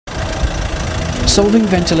Solving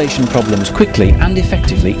ventilation problems quickly and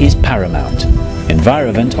effectively is paramount.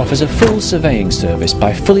 EnviroVent offers a full surveying service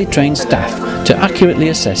by fully trained staff to accurately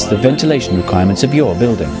assess the ventilation requirements of your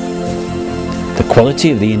building. The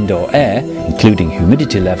quality of the indoor air, including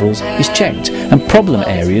humidity levels, is checked and problem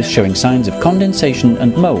areas showing signs of condensation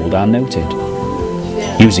and mould are noted.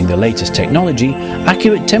 Using the latest technology,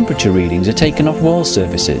 accurate temperature readings are taken off wall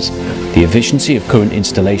surfaces, the efficiency of current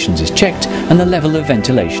installations is checked and the level of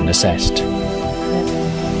ventilation assessed.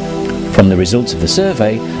 From the results of the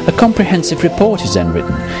survey, a comprehensive report is then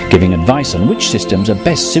written, giving advice on which systems are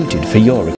best suited for your requirements.